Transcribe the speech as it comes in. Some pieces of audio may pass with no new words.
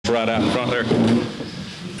right out in front there.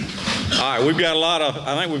 All right, we've got a lot of,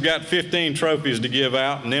 I think we've got 15 trophies to give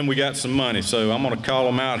out, and then we got some money. So I'm going to call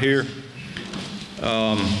them out here.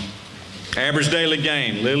 Average daily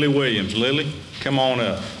gain, Lily Williams. Lily, come on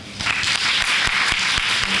up.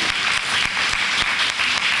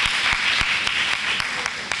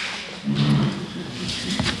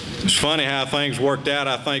 It's funny how things worked out.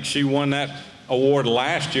 I think she won that award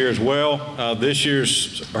last year as well. This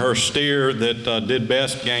year's her steer that did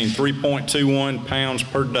best gained 3.21 pounds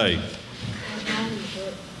per day.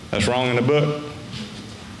 That's wrong in the book?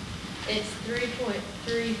 It's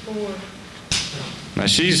 3.34. Now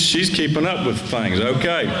she's keeping up with things.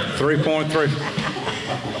 Okay, 3.3.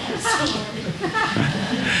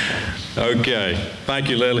 Okay, thank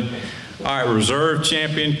you, Lily. All right, reserve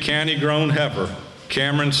champion county grown heifer,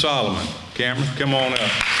 Cameron Solomon. Cameron, come on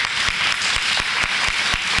up.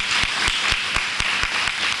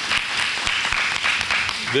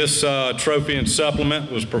 This trophy and supplement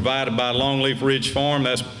was provided by Longleaf Ridge Farm.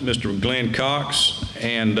 That's Mr. Glenn Cox.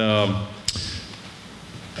 And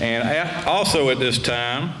also at this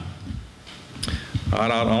time, I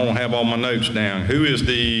don't have all my notes down. Who is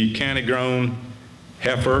the county grown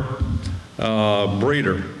heifer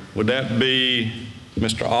breeder? Would that be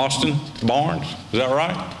Mr. Austin Barnes? Is that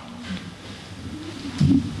right?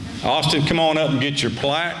 Austin, come on up and get your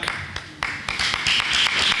plaque.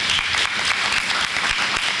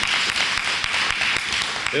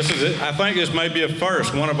 This is it. I think this may be a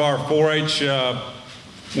first. One of our 4-Hers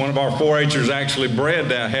actually bred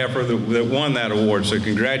that heifer that won that award. So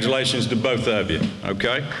congratulations to both of you.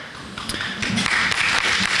 Okay.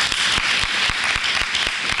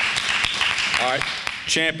 All right.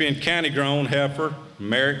 Champion county grown heifer,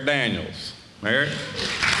 Merrick Daniels. Merrick.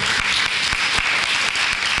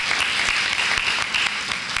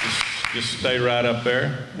 Just stay right up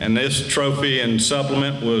there. And this trophy and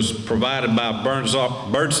supplement was provided by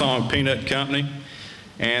Birdsong Peanut Company.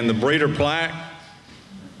 And the breeder plaque,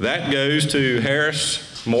 that goes to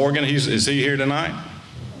Harris Morgan. Is he here tonight?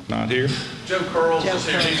 Not here? Joe Curls is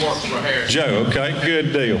here. He works for Harris. Joe, okay,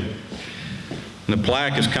 good deal. And the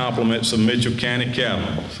plaque is compliments of Mitchell County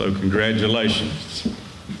Cattlemen. So congratulations.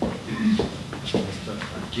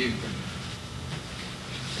 Thank you.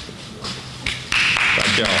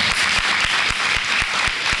 Thank y'all.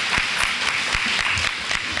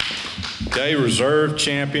 Okay, reserve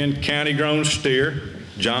champion county grown steer,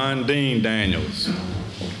 John Dean Daniels.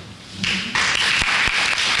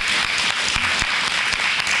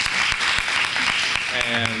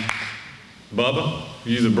 And Bubba,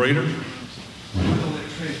 you the breeder?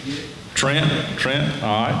 Trent,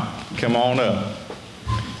 all right, come on up.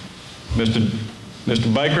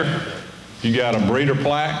 Mr. Baker, you got a breeder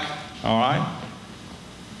plaque, all right.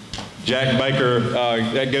 Jack Baker,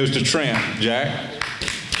 that goes to Trent, Jack.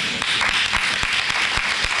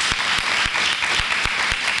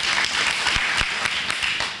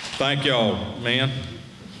 Thank y'all, man.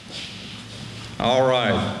 All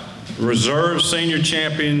right. Reserve senior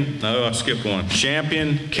champion, no, I skipped one.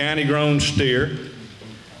 Champion county grown steer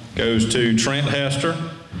goes to Trent Hester.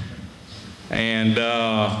 And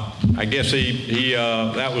I guess he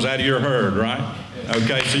that was out of your herd, right?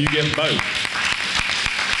 Okay, so you get both.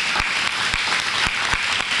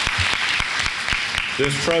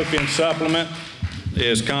 This trophy and supplement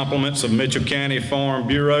is compliments of Mitchell County Farm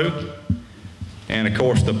Bureau. And of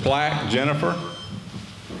course the plaque, Jennifer.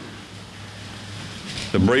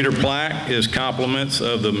 The breeder plaque is compliments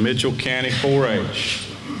of the Mitchell County 4-H.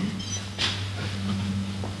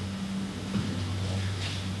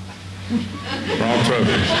 Wrong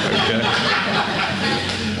trophy, okay.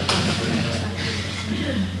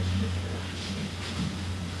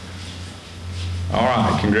 All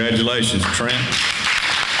right, congratulations, Trent.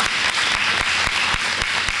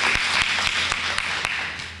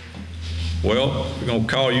 Well, we're going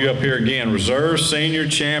to call you up here again. Reserve Senior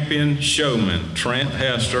Champion Showman, Trent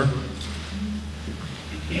Hester.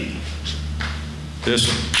 This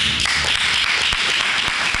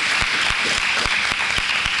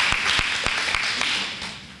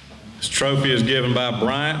trophy is given by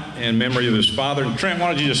Bryant in memory of his father. And Trent,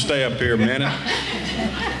 why don't you just stay up here a minute?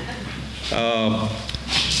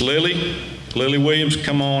 Lily Williams,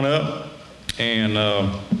 come on up. And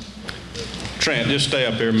Trent, just stay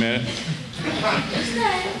up here a minute.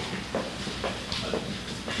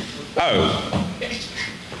 Oh,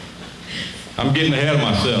 I'm getting ahead of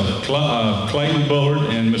myself. Clayton Bullard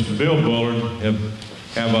and Mr. Bill Bullard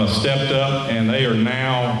have stepped up, and they are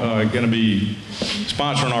now going to be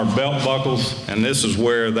sponsoring our belt buckles, and this is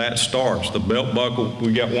where that starts. The belt buckle,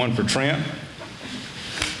 we got one for Trent.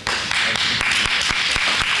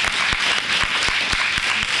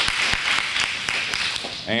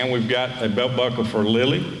 And we've got a belt buckle for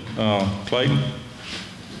Lily Clayton.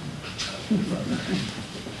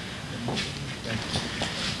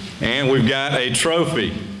 And we've got a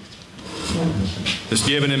trophy. It's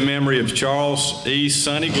given in memory of Charles E.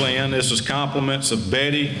 Sonny Glenn. This is compliments of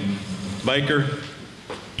Betty, Baker,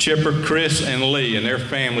 Chipper, Chris, and Lee, and their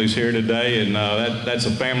families here today. And that's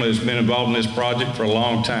a family that's been involved in this project for a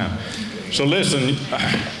long time. So listen,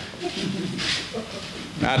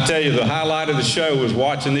 I tell you, the highlight of the show was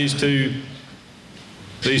watching these two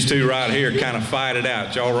right here kind of fight it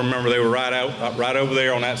out. Y'all remember they were right over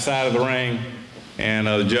there on that side of the ring, and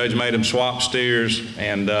the judge made them swap steers,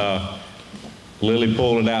 and Lily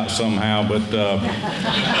pulled it out somehow, but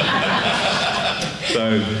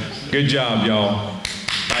so good job, y'all.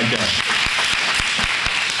 Thank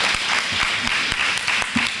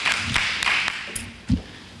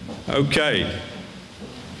you. Okay.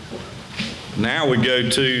 Now we go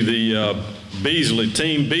to the Beasley,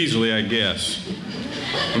 Team Beasley, I guess.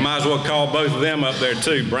 We might as well call both of them up there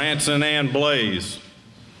too, Branson and Blaze.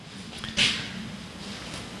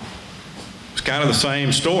 It's kind of the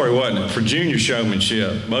same story, wasn't it, for junior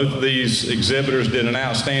showmanship. Both of these exhibitors did an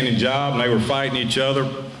outstanding job, and they were fighting each other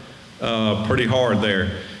pretty hard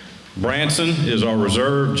there. Branson is our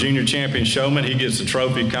reserve junior champion showman. He gets the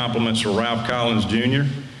trophy, compliments for Ralph Collins Jr.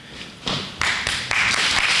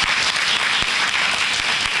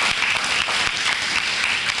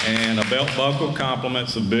 And a belt buckle,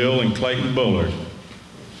 compliments of Bill and Clayton Bullard.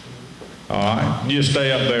 All right, you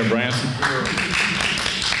stay up there, Branson.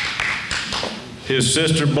 His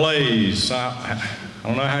sister Blaze, I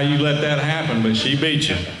don't know how you let that happen, but she beat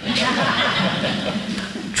you.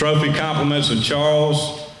 Trophy, compliments of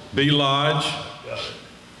Charles B. Lodge.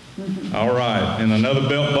 All right, and another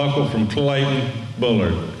belt buckle from Clayton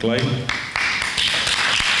Bullard. Clayton.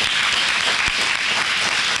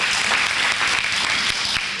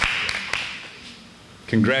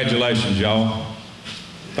 Congratulations, y'all.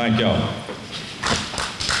 Thank y'all.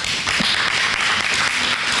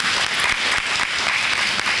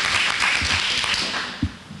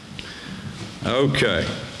 Okay.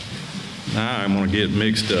 Now I'm going to get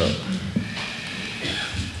mixed up.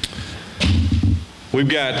 We've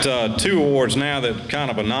got two awards now that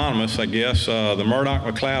kind of anonymous, I guess. The Murdoch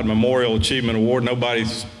McLeod Memorial Achievement Award. Nobody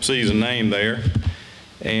sees a name there.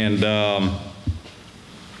 And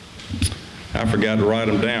I forgot to write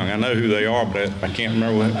them down. I know who they are, but I can't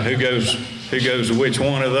remember who goes to which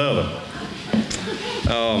one or the other.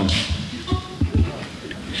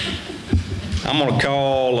 I'm going to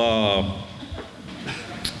call,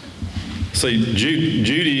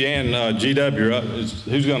 Judy and GW.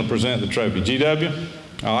 Who's going to present the trophy? GW?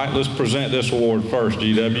 All right, let's present this award first,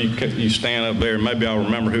 GW. You stand up there, and maybe I'll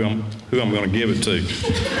remember who I'm going to give it to.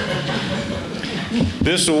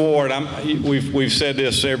 This award, we've said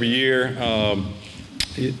this every year.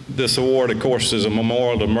 This award, of course, is a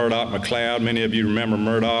memorial to Murdoch McLeod. Many of you remember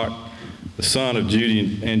Murdoch, the son of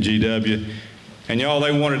Judy and GW. And y'all,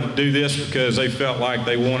 they wanted to do this because they felt like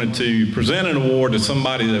they wanted to present an award to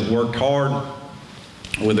somebody that worked hard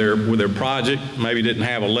with their project, maybe didn't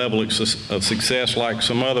have a level of success like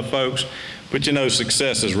some other folks. But you know,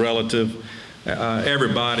 success is relative.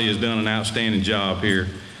 Everybody has done an outstanding job here.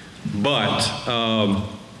 But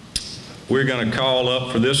we're going to call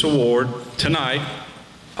up for this award tonight,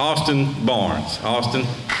 Austin Barnes. Austin,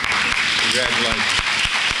 congratulations.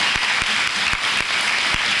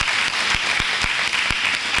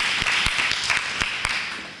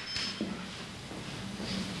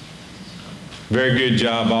 Very good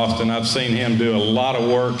job, Austin. I've seen him do a lot of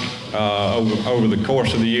work over the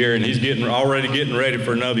course of the year, and he's already getting ready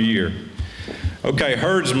for another year. Okay,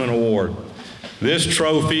 Herdsman Award. This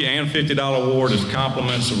trophy and $50 award is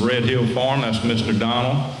compliments of Red Hill Farm. That's Mr.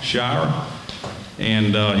 Donald Shire.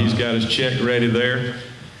 And he's got his check ready there.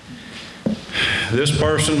 This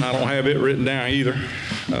person, I don't have it written down either,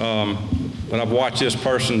 but I've watched this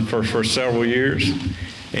person for several years.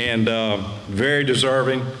 And very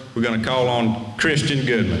deserving. We're going to call on Christian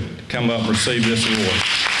Goodman to come up and receive this award.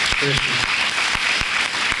 Christian.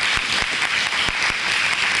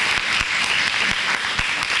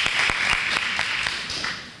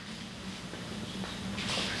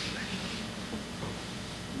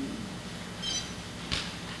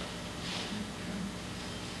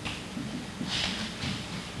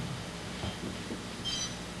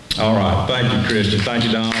 All right, thank you, Christian. Thank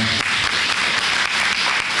you, Donald.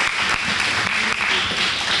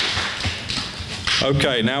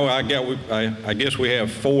 Okay, now I guess we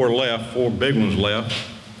have four big ones left.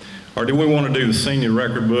 Or do we want to do the senior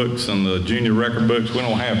record books and the junior record books? We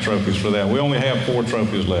don't have trophies for that. We only have 4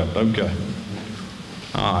 trophies left. Okay.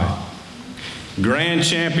 All right. Grand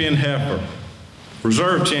Champion Heifer,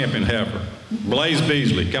 Reserve Champion Heifer, Blaze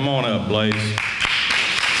Beasley. Come on up, Blaze.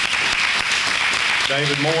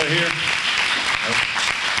 David Moore here.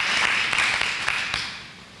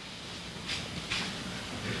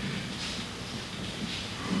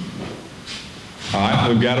 All right,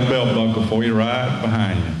 we've got a belt buckle for you right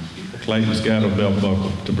behind you. Clayton's got a belt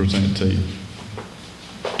buckle to present to you.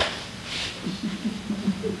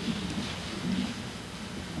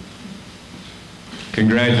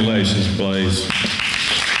 Congratulations, Blaze.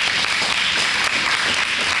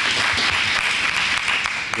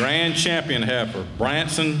 Grand Champion Heifer,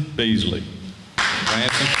 Branson Beasley.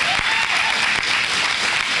 Branson.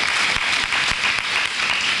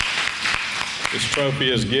 This trophy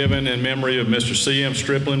is given in memory of Mr. C.M.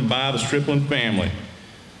 Stripling by the Stripling family.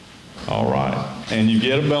 All right, and you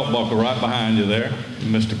get a belt buckle right behind you there,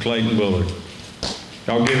 Mr. Clayton Bullard.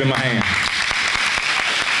 Y'all give him a hand.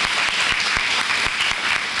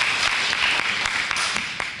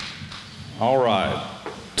 All right,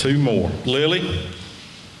 two more. Lily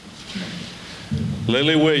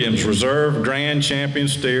Williams, Reserve Grand Champion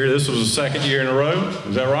Steer. This was the second year in a row.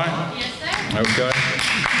 Is that right? Yes, sir. Okay.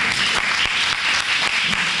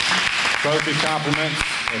 Trophy compliments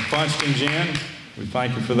of Funston Gin. We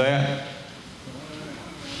thank you for that.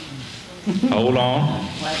 Hold on.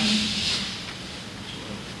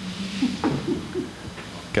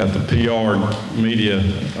 Got the PR media.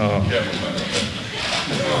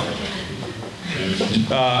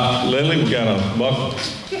 Lily, we got a buckle.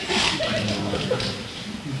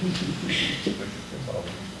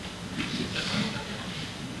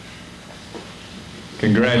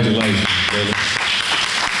 Congratulations, Lily.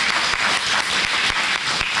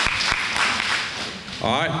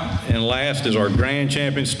 All right, and last is our Grand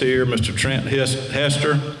Champion Steer, Mr. Trent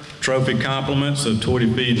Hester. Trophy compliments of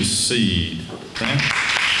Toity Feed and Seed. Okay.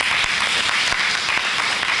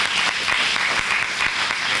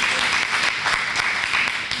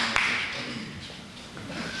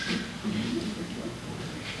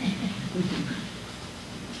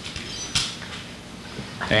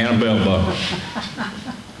 And a belt buckle.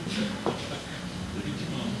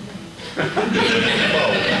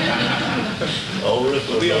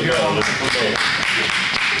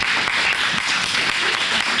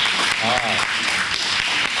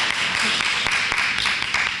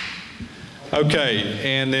 Okay,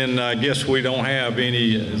 and then I guess we don't have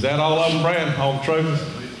any, is that all of them, Brad? All the trophies?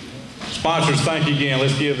 Sponsors, thank you again.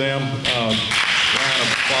 Let's give them a round of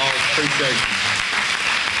applause. Appreciate you.